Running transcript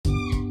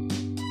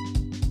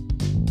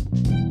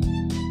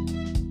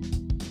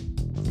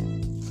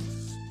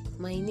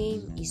My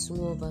name is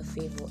Sumoba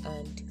Favor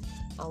and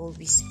I will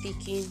be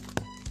speaking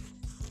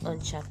on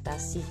Chapter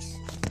 6.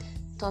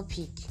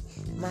 Topic: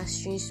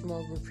 Mastering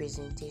Small Group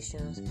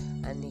Presentations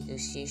and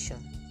Negotiation.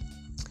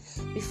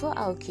 Before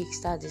I'll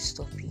kickstart this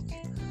topic,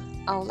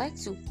 I would like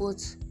to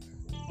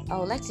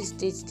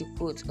state the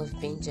quote of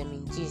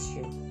Benjamin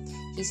Disraeli.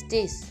 He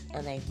states,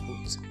 and I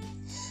quote,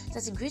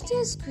 that the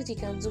greatest good you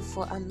can do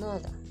for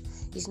another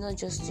is not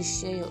just to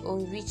share your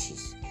own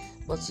riches,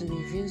 but to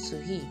reveal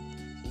to him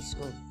his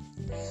own.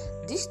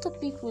 This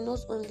topic will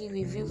not only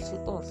reveal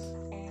to us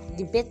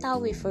the better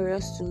way for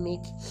us to make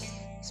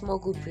small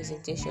group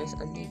presentations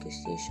and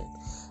negotiation,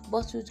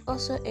 but would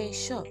also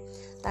ensure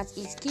that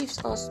it gives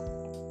us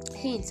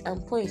hints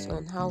and points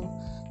on how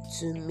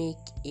to make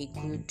a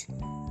good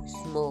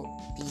small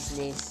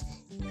business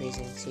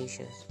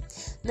presentations.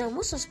 Now,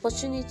 most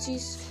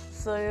opportunities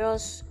for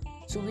us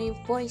to win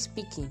point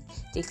speaking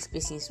takes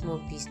place in small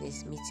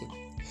business meeting.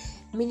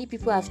 Many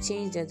people have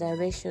changed their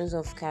directions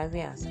of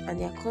careers and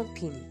their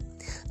company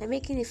by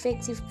making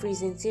effective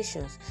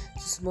presentations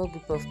to small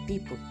group of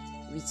people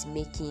with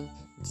making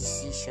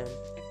decision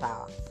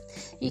power.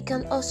 You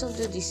can also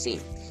do the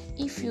same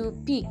if you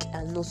pick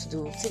and note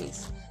the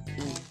things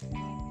in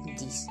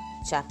this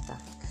chapter.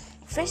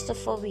 First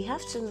of all, we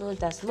have to know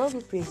that small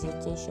group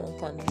presentation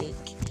can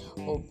make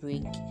or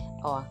break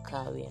our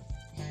career.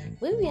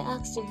 When we are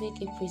asked to make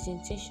a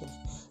presentation,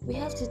 we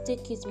have to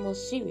take it more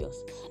serious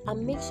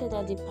and make sure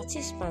that the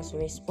participants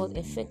respond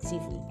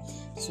effectively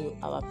to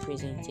our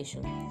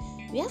presentation.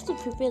 We have to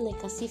prepare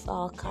like as if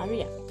our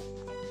career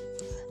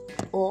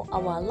or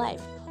our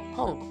life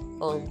hung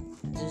on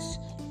this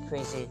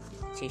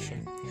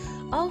presentation.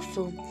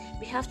 Also,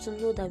 we have to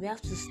know that we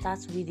have to start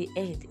with the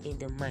end in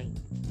the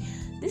mind.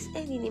 This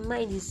end in the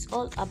mind is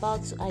all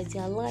about to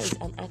idealize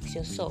and ask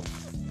yourself,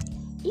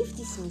 if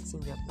this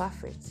meeting were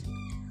perfect,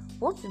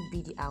 what would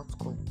be the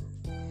outcome?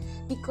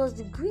 Because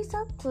the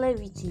greater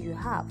clarity you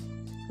have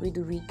with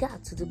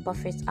regard to the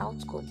perfect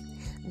outcome,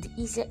 the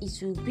easier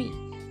it will be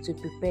to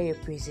prepare your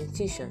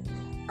presentation,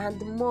 and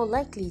the more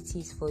likely it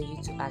is for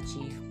you to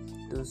achieve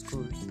those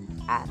goals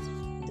at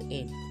the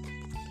end.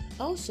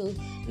 Also,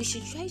 we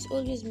should try to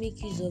always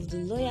make use of the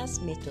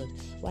lawyer's method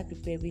while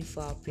preparing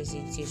for our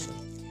presentation.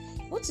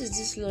 What is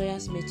this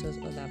lawyer's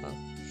method all about?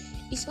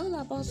 It's all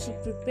about to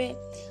prepare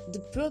the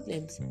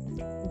problems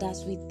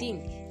that we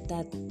think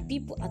that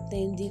people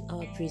attending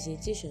our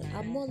presentation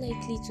are more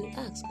likely to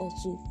ask or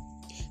to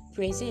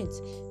present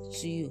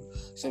to you.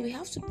 So we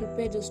have to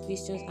prepare those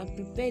questions and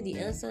prepare the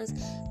answers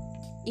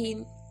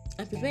ahead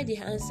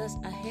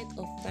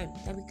of time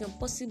that we can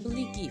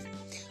possibly give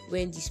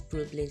when these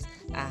problems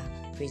are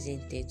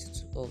presented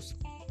to us.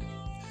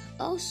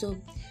 Also,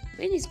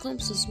 when it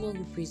comes to small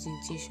group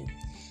presentation,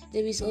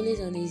 there is always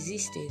an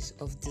existence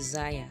of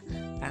desire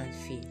and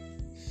fear.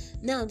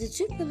 Now, the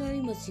two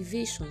primary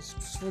motivations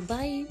for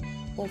buying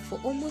or for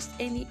almost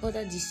any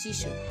other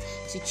decision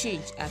to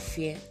change are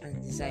fear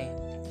and desire.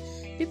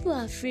 People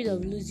are afraid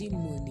of losing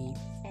money,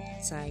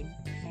 time,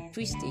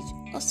 prestige,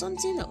 or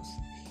something else.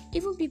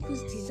 Even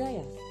people's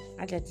desires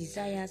are their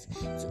desires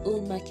to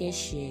own market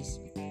shares,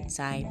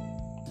 time,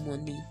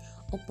 money,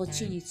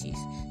 opportunities,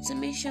 to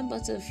mention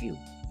but a few.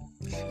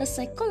 A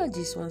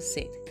psychologist once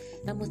said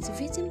that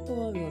motivating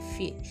power of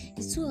fear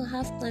is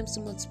 2.5 times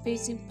the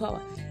motivating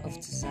power of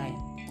desire.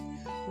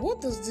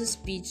 What does this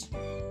speech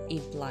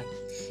imply?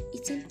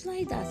 It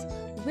implies that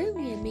when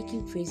we are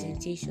making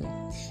presentation,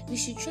 we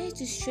should try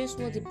to stress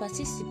what the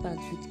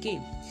participants would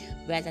gain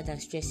rather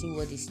than stressing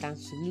what they stand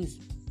to lose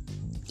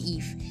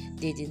if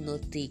they did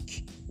not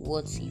take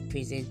what he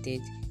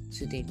presented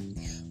to them.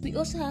 We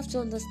also have to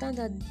understand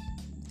the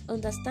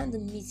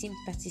meeting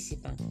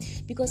participant,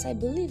 because I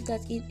believe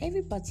that in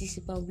every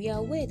participant we are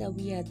aware that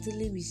we are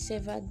dealing with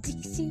several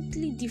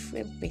distinctly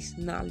different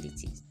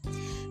personalities,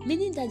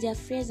 meaning that their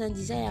fears and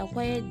desire are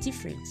quite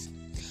different.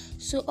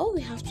 So all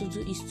we have to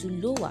do is to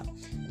lower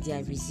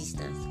their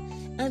resistance,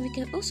 and we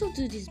can also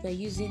do this by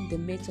using the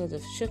method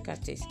of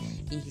Socrates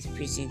in his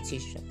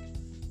presentation.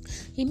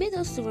 He made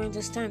us to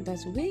understand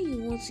that when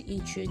you want to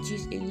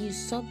introduce a new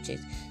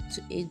subject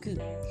to a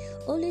group,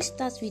 always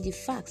start with the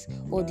facts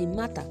or the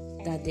matter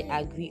that they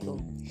agree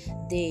on.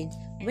 Then,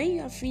 when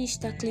you are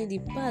finished tackling the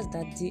parts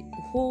that the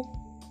whole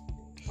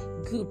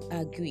group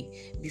agree,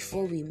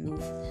 before we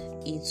move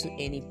into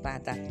any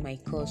part that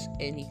might cause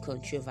any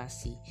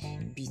controversy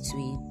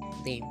between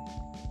them.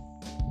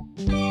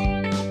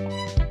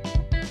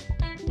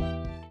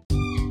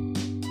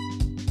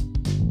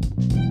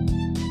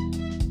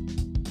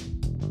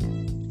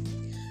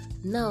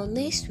 Now,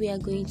 next we are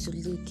going to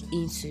look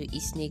into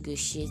is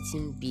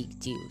negotiating big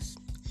deals.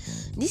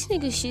 This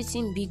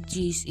negotiating big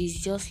deals is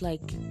just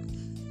like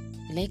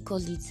call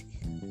it,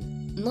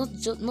 not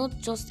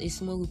just a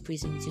small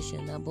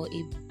presentation, but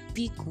a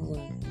big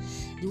one.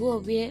 The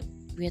one where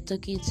we are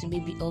talking to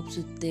maybe up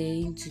to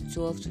 10 to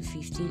 12 to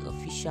 15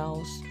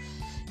 officials.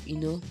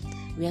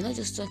 We are not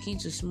just talking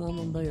to a small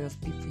number of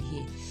people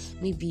here.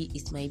 Maybe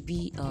it might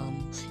be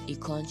a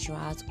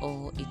contract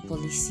or a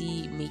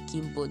policy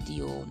making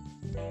body or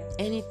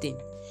anything.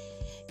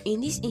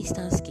 In this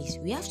instance case,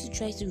 we have to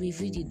try to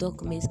review the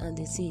documents and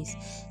the things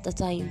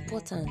that are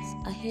important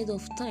ahead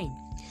of time,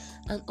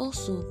 and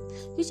also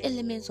which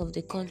elements of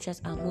the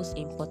contract are most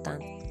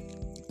important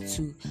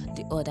to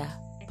the other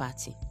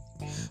party.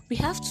 We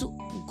have to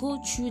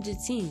go through the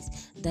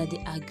things that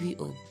they agree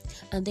on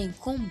and then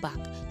come back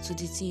to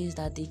the things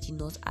that they did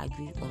not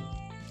agree on.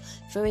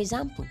 For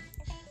example,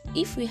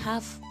 if we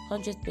have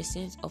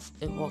 100% of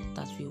a work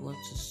that we want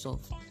to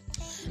solve,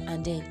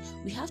 and then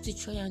we have to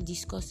try and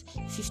discuss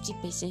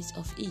 50%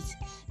 of it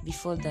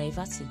before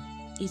diverting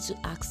into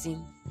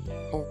asking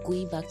or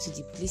going back to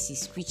the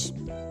places which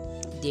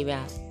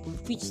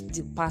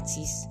the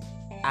parties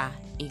are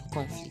in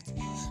conflict.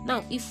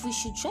 Now, if we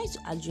should try to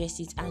address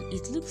it and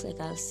it looks like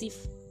as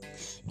if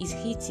it's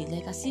hitting,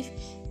 like as if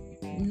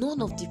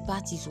none of the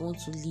parties want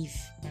to leave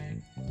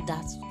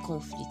that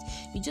conflict,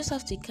 we just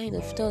have to kind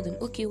of tell them,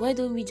 okay, why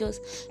don't we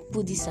just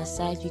put this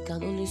aside? We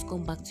can always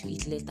come back to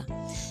it later.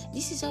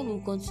 This is how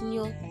we'll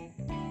continue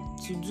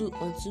to do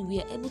until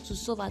we are able to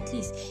solve at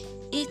least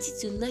 80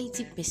 to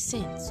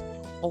 90%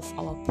 of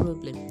our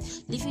problem,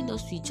 leaving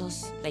us with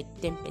just like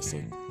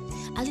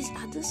 10%. At least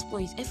at this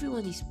point,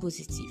 everyone is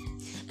positive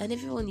and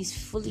everyone is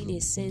feeling a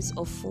sense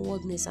of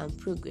forwardness and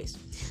progress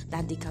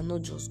that they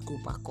cannot just go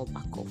back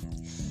off.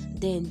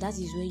 Then that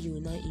is when you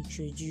will now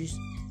introduce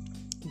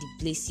the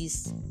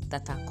places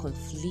that are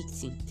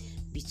conflicting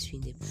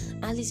between them.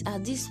 At least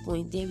at this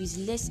point, there is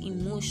less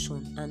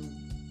emotion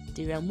and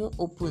there are more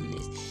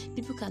openness.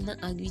 People cannot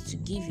agree to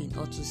give in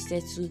or to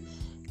settle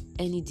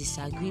any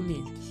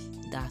disagreement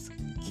that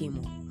came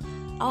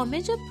up. Our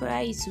major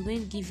priority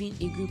when giving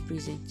a group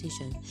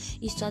presentation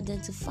is to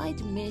identify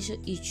the major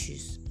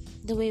issues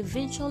that will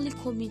eventually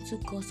come into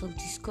course of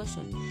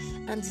discussion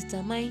and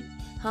determine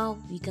how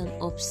we can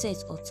upset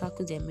or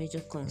tackle their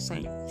major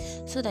concern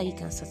so that you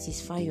can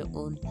satisfy your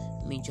own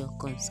major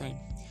concern.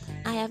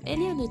 I have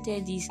earlier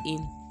noted this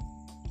in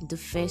the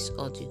first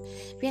audio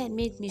where I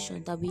made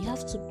mention that we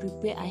have to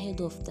prepare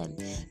ahead of time.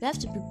 We have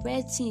to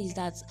prepare things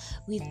that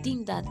we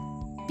think that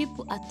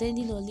people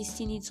attending or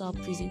listening to our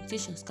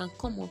presentations can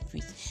come up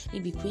with,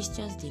 maybe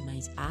questions they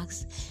might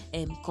ask,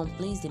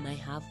 complaints they might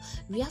have.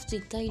 We have to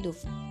kind of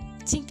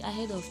think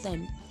ahead of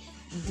time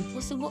the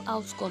possible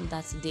outcome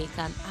that they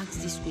can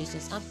ask these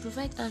questions and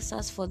provide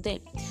answers for them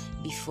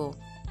before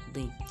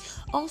then.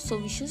 Also,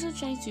 we should also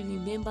try to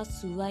remember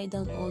to write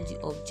down all the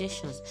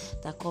objections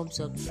that comes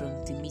up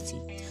from the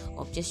meeting.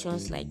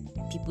 Objections like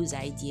people's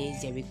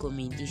ideas, their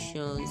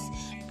recommendations,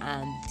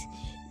 and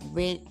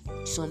when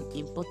some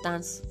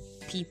important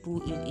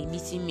people in a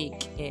meeting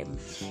make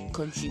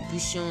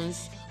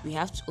contributions, we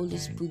have to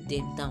always put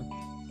them down.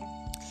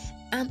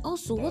 And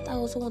also, what I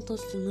also want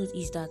us to note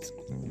is that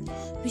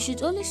we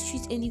should always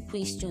treat any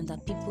question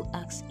that people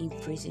ask in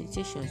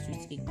presentations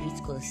with a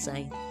great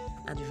concern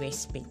and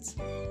respect.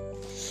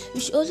 We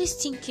should always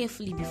think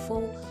carefully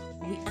before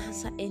we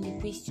answer any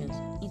questions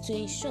to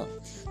ensure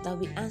that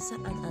we answer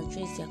and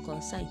address their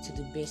concern to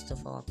the best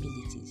of our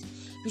abilities.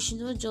 We should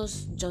not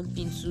just jump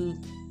into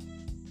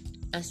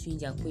answering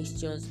their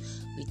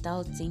questions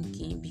without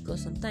thinking,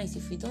 because sometimes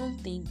if we don't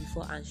think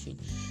before answering,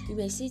 we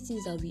may say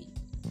things that we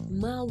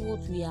mar what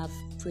we have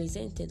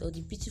presented or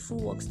the beautiful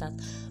works that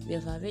we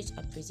have arranged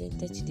and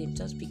presented to them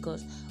just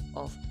because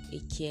of a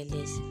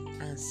careless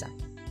answer.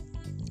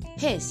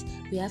 Hence,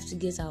 we have to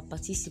get our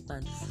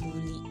participants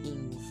fully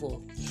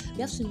involved.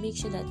 We have to make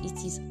sure that it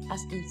is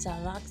as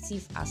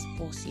interactive as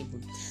possible,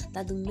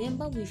 that the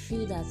member will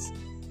feel that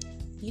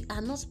you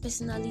are not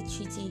personally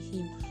treating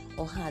him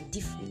or her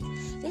differently.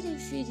 Let them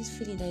feel this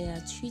feeling that you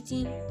are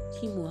treating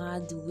him or her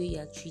the way you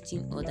are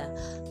treating other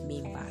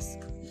members.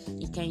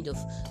 It kind of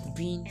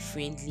being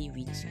friendly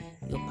with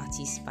your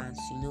participants,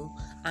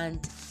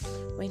 and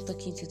when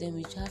talking to them,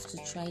 you have to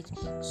try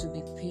to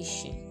be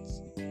patient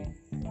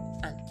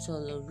and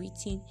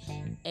tolerating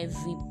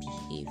every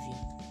behavior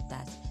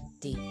that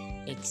they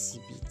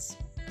exhibit.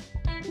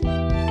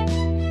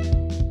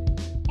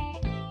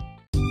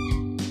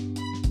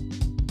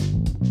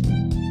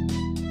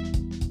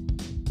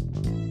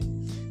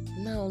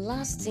 Now,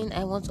 last thing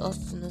I want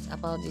us to note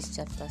about this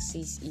chapter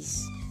 6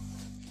 is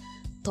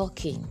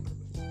talking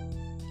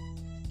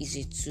is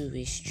a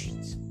two-way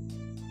street.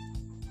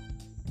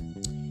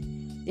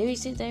 There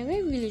is a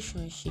direct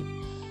relationship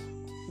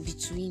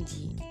between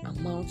the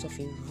amount of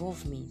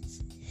involvement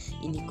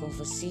in a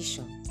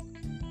conversation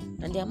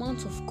and the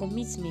amount of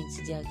commitment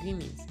to the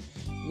agreement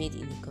made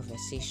in a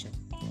conversation.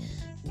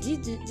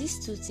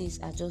 These two things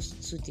are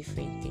just two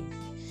different things.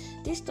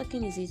 This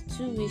talking is a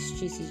two-way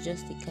street. Is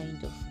just a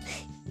kind of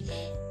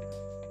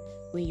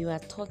when you are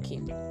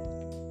talking,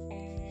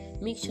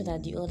 make sure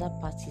that the other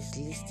party is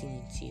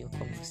listening to your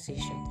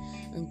conversation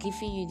and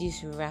giving you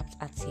this rapt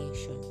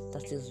attention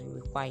that is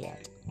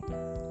required.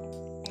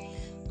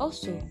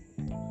 Also,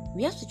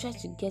 we have to try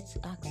to get to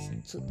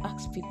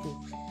ask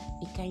people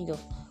a kind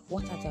of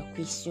what are their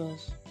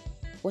questions,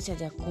 what are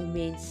their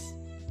comments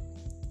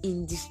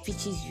in the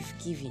speeches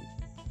you've given.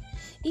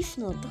 If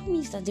not, that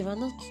means that they were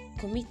not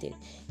committed,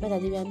 but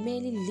that they were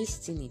merely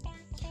listening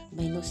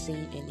by not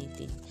saying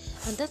anything.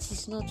 And that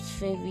is not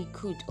very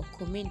good or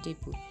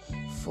commendable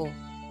for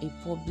a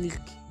public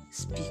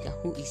speaker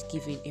who is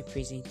giving a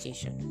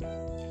presentation.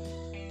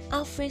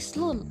 Alfred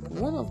Sloan,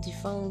 one of the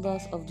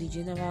founders of the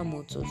General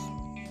Motors,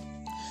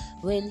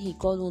 when he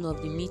called one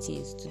of the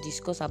meetings to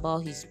discuss about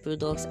his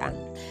products and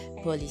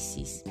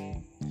policies,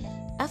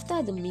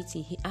 after the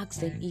meeting, he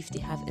asked them if they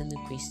have any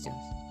questions.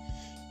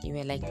 They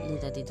were like, no,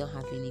 that they don't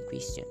have any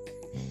question.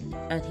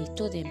 And he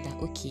told them that,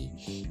 okay,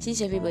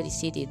 since everybody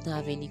said they don't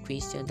have any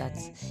question, that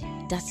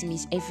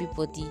means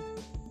everybody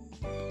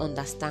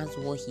understands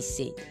what he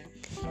said,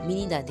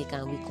 meaning that they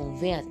can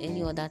reconvene at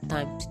any other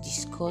time to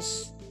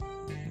discuss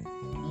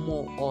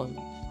more on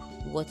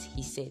what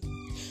he said.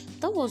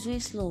 That was when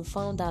Sloan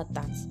found out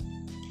that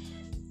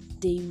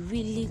they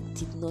really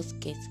did not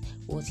get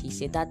what he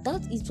said. That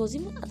it was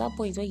even at that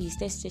point when he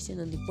started stressing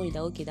on the point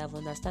that, okay, they've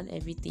understand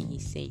everything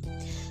he's saying.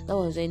 That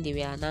was when they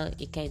were now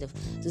a kind of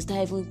to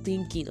start even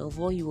thinking of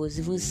what he was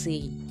even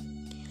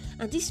saying.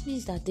 And this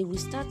means that they will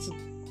start to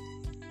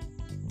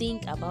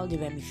think about the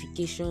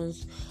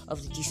ramifications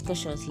of the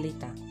discussions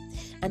later.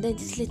 And then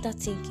this later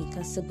thinking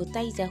can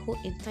sabotage their whole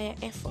entire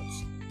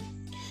efforts.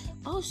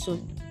 Also,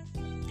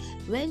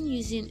 when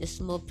using a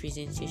small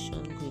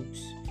presentation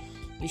groups,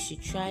 we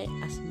should try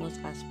as much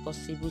as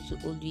possible to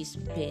always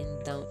pen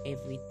down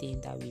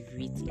everything that we've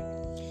written.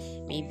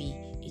 Maybe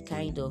a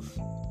kind of,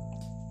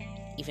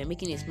 if you're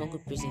making a small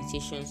group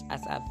presentations,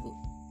 as I've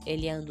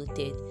earlier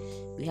noted,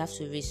 we have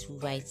to always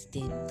write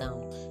them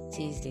down,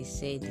 things they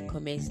said, the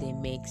comments they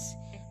make,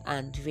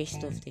 and the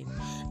rest of them.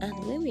 And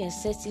when we are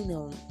setting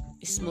on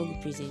a small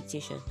group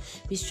presentation,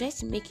 we try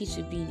to make it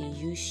to be in a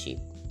U shape.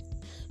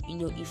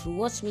 If we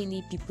watch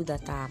many people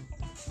that are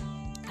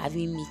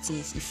having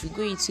meetings, if we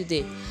go into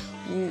there,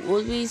 we'll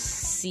always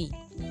see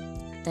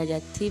that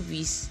their table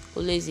is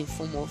always in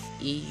form of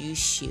a U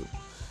shape,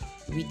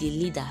 with the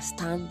leader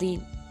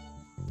standing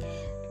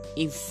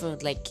in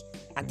front, like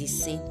at the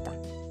center.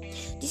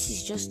 This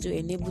is just to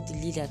enable the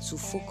leader to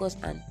focus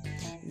and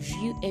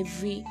view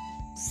every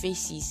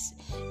faces,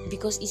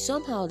 because it's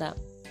somehow that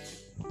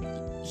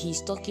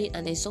he's talking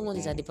and then someone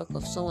is at the back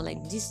of someone,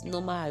 like this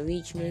normal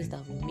arrangements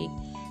that we make.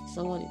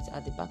 Someone is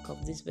at the back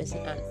of this person,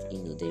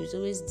 and there is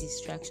always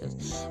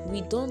distractions. We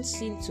don't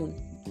seem to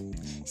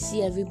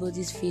see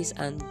everybody's face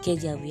and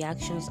get their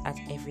reactions at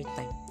every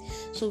time.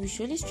 So we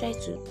should always try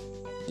to,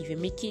 if you're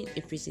making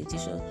a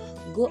presentation,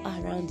 go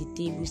around the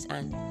tables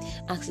and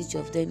ask each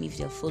of them if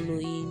they're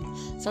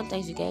following.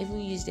 Sometimes you can even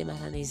use them as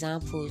an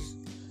example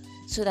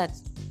so that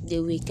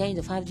they will kind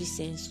of have this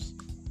sense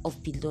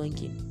of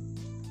belonging.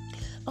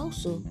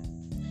 Also,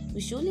 we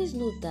should always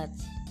note that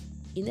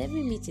in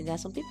every meeting, there are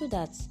some people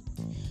that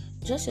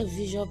just a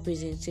visual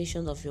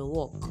presentation of your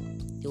work,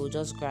 they will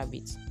just grab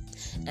it.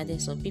 And then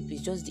some people,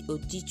 it's just the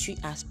auditory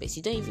aspects.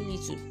 You don't even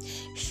need to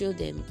show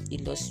them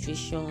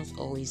illustrations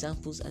or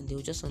examples, and they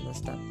will just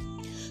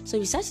understand. So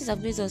researchers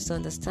have made us to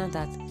understand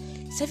that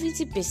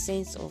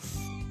 70%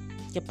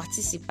 of the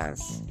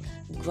participants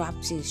grab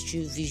things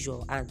through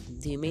visual, and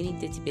the remaining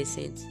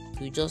 30%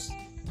 will just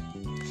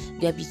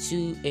be able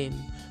to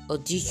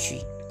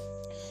auditory.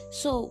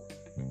 So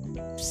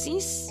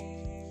since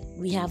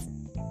we have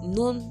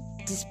known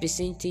this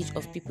percentage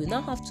of people,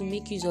 now have to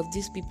make use of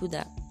these people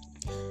that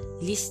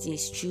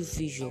listens through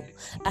visual.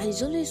 And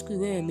it's always good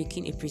when we're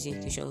making a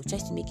presentation, we try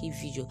to make it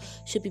visual,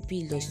 show people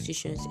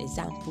illustrations,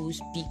 examples,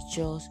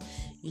 pictures.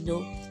 We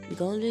can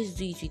always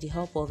do it with the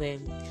help of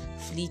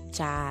flip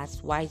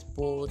charts,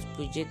 whiteboards,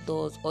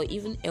 projectors, or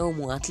even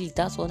Elmo. At least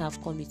that's what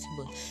I've come into.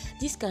 But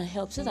this can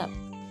help so that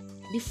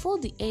before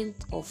the end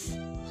of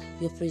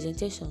your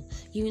presentation,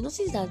 you will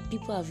notice that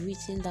people have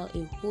written down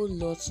a whole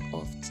lot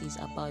of things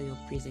about your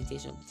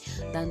presentation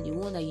than the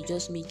one that you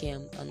just make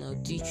an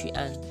auditory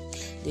and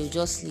they'll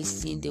just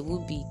listen. They will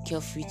be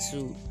careful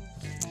to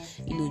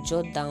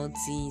jot down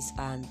things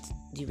and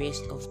the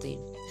rest of them.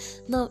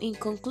 Now, in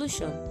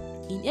conclusion,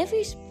 in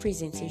every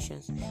presentation,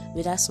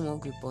 whether small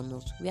group or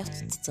not, we have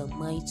to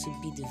determine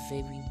to be the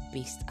very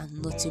best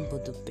and nothing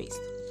but the best.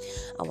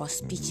 Our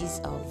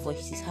speeches, our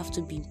voices have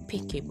to be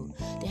impeccable.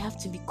 They have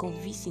to be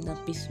convincing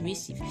and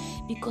persuasive,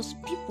 because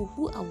people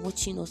who are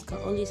watching us can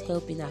always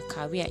help in our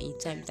career in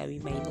times that we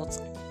might not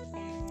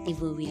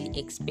even really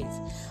expect,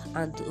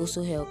 and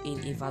also help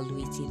in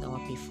evaluating our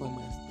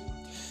performance.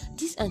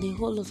 This and a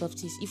whole lot of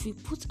things, if we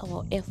put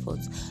our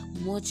efforts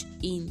much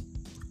in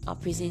our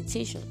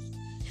presentations,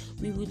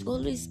 we would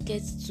always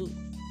get to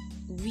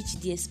reach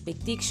the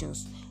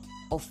expectations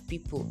of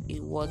people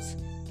in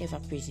whatever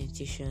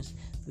presentations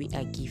we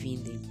are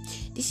giving them.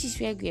 This is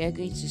where we are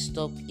going to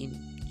stop in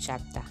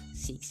chapter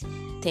 6.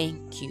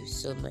 Thank you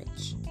so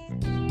much.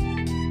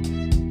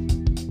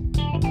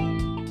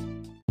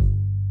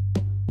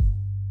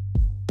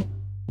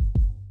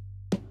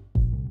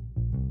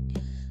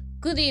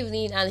 Good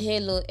evening and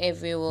hello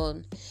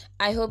everyone.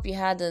 I hope you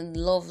had a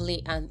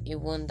lovely and a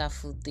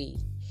wonderful day.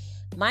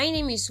 My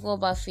name is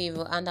Woba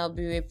Favor and I'll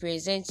be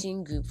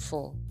representing Group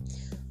 4.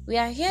 We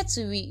are here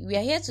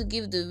to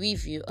give the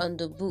review on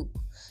the book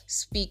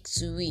Speak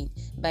to Win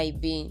by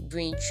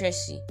Brian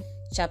Tracy.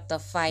 chapter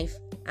 5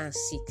 and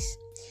 6.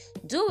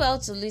 Do well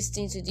to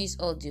listen to this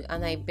audio,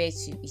 and I bet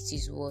you it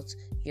is worth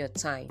your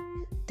time.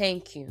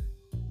 Thank you.